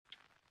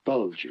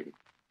Bulgy.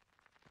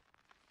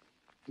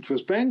 It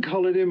was Bank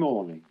Holiday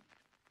morning.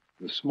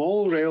 The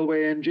small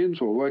railway engines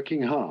were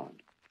working hard.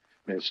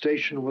 Their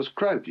station was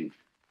crowded.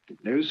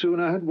 No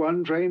sooner had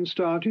one train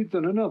started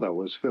than another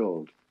was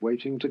filled,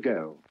 waiting to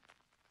go.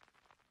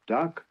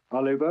 Duck,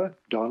 Oliver,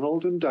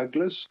 Donald, and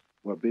Douglas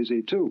were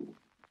busy too.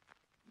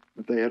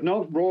 But they had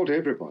not brought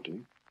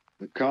everybody.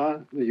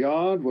 The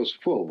yard was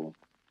full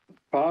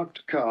of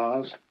parked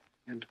cars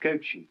and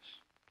coaches.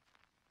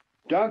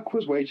 Duck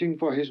was waiting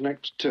for his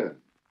next turn.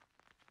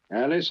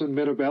 Alice and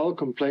Mirabell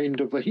complained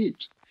of the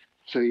heat,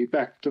 so he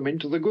backed them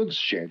into the goods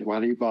shed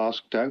while he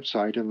basked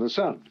outside in the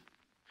sun.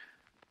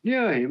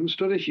 Near him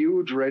stood a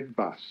huge red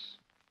bus.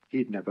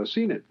 He'd never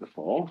seen it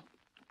before.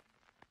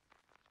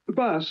 The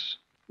bus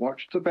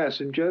watched the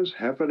passengers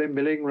heavily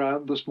milling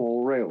round the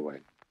small railway.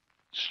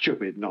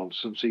 Stupid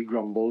nonsense, he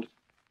grumbled.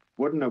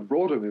 Wouldn't have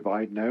brought 'em if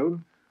I'd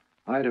known.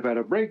 I'd have had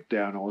a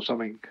breakdown or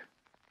something.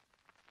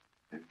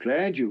 I'm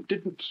glad you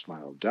didn't,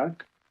 smiled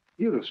Duck.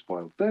 You'd have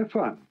spoilt their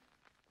fun.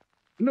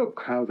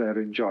 Look how they're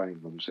enjoying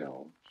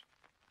themselves.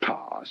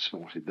 Pah,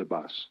 snorted the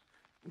bus.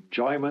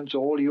 Enjoyment's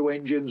all you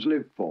engines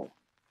live for,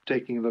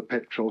 taking the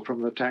petrol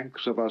from the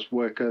tanks of us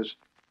workers.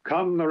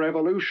 Come the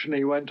revolution,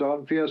 he went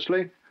on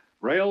fiercely.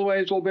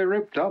 Railways will be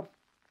ripped up.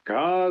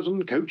 Cars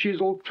and coaches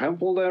will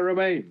trample their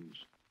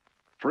remains.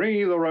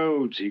 Free the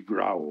roads, he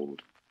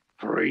growled.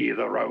 Free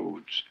the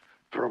roads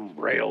from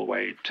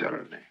railway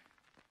tyranny.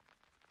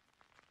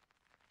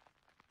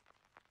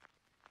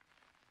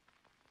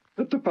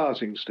 At the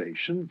passing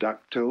station,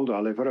 Duck told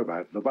Oliver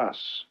about the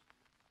bus.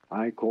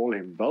 I call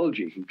him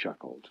Bulgy, he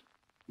chuckled.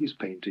 He's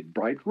painted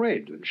bright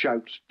red and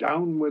shouts,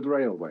 "Down with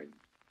railway."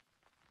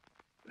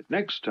 But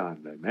next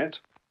time they met,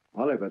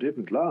 Oliver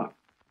didn't laugh.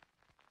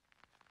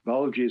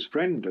 Bulgy's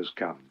friend has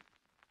come.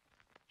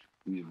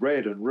 He's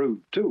red and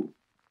rude too.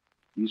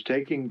 He's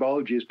taking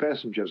Bulgy's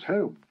passengers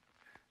home,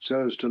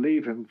 so as to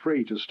leave him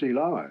free to steal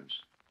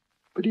ours.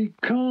 But he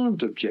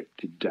can't,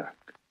 objected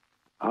Duck.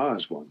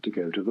 Ours want to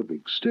go to the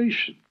big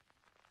station.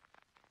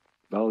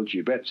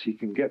 Bulgy bets he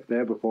can get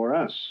there before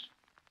us.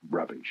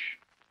 Rubbish.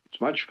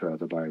 It's much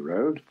further by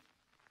road.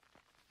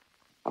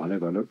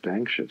 Oliver looked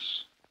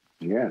anxious.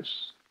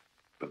 Yes,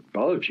 but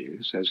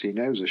Bulgy says he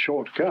knows a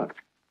shortcut.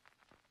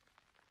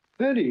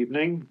 That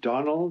evening,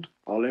 Donald,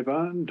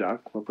 Oliver, and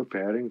Duck were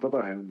preparing for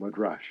the homeward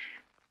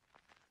rush.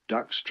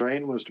 Duck's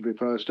train was to be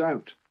first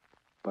out,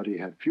 but he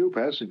had few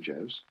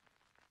passengers.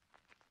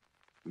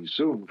 We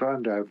soon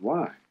found out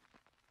why.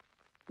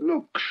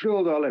 Look,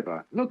 shrilled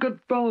Oliver, look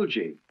at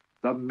Bulgy,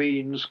 the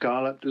mean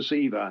scarlet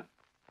deceiver.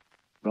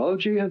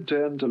 Bulgy had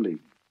turned to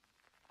leave.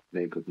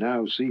 They could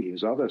now see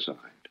his other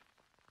side.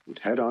 It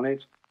had on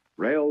it,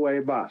 railway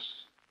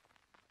bus.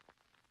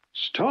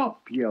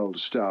 Stop, yelled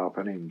staff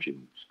and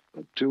engines,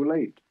 but too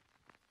late.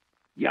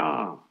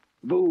 Yah,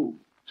 boo,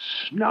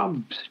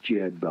 snubs,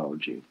 jeered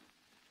Bulgy.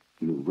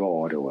 He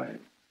roared away.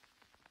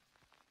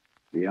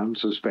 The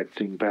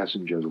unsuspecting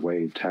passengers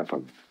waved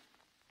happily.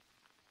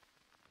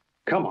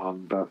 Come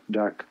on, puffed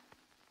Duck.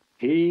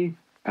 He,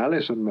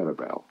 Alice and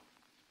Mirabell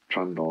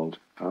trundled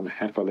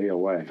unhappily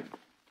away.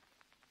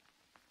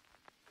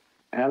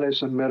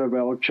 Alice and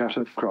Mirabell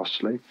chattered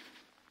crossly.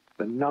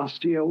 The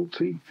nasty old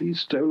thief, he's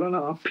stolen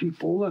our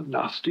people. The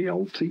nasty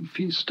old thief,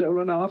 he's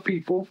stolen our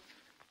people.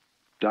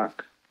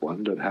 Duck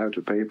wondered how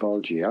to pay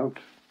Bulgy out.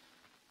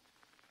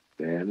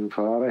 Then,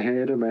 far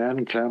ahead, a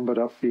man clambered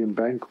up the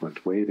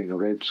embankment, waving a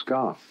red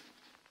scarf.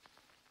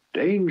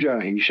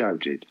 Danger, he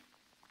shouted.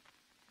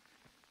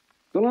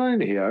 The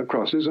line here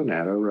crosses a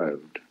narrow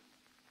road.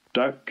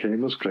 Duck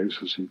came as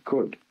close as he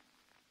could.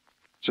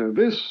 So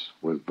this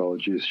was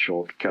Bulgy's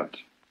shortcut.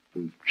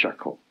 He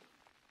chuckled.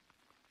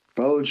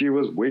 Bulgy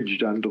was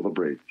wedged under the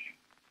bridge.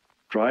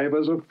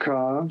 Drivers of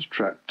cars,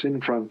 trapped in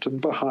front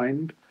and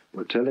behind,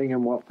 were telling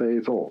him what they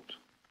thought.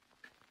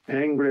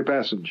 Angry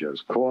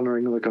passengers,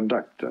 cornering the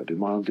conductor,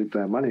 demanded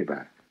their money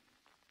back.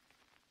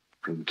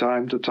 From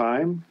time to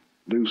time,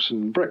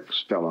 loosened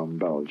bricks fell on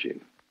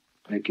Bulgy,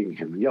 making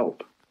him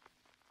yelp.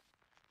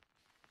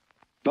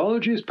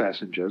 Bulgy's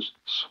passengers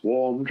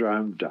swarmed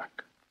round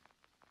Duck.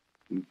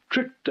 He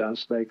tricked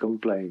us, they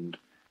complained.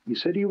 He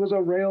said he was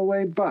a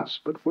railway bus,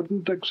 but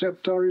wouldn't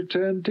accept our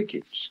return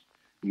tickets.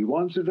 He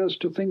wanted us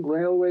to think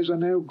railways are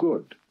no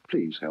good.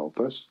 Please help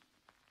us.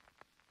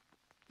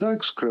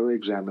 Duck's crew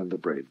examined the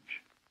bridge.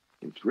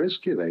 It's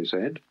risky, they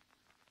said,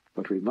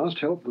 but we must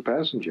help the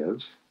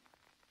passengers.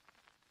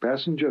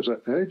 Passengers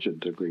are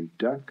urgent, agreed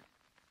Duck.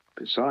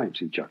 Besides,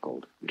 he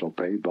chuckled, it'll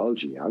pay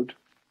Bulgy out.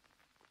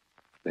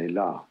 They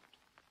laughed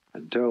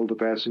and told the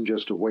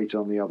passengers to wait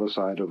on the other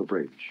side of the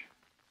bridge.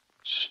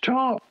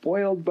 Stop,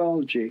 wailed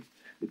Bulgy.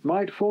 It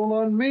might fall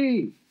on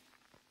me.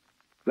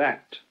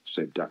 That,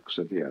 said Duck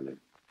severely,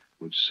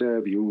 would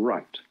serve you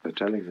right for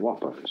telling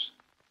whoppers.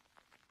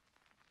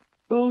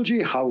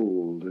 Bulgy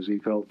howled as he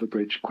felt the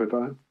bridge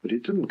quiver, but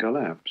it didn't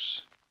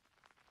collapse.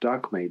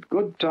 Duck made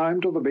good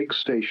time to the big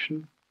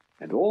station,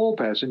 and all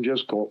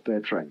passengers caught their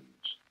trains.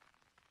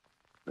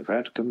 The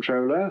fat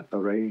controller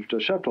arranged a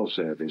shuttle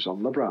service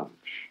on the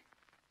branch.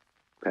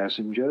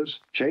 Passengers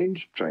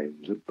changed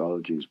trains at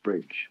Bulgy's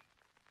bridge.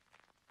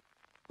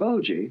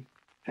 Bulgy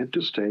had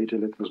to stay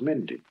till it was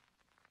mended,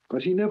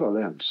 but he never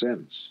learnt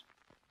sense.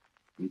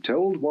 He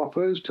told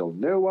whoppers till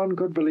no one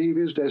could believe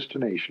his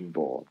destination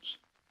boards,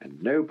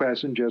 and no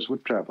passengers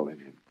would travel in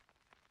him.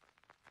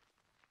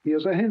 He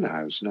has a hen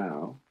house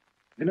now,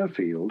 in a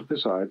field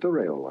beside the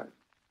railway.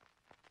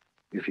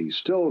 If he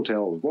still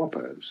tells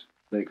whoppers,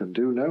 they can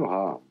do no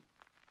harm.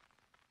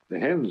 The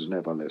hens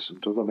never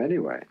listen to them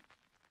anyway.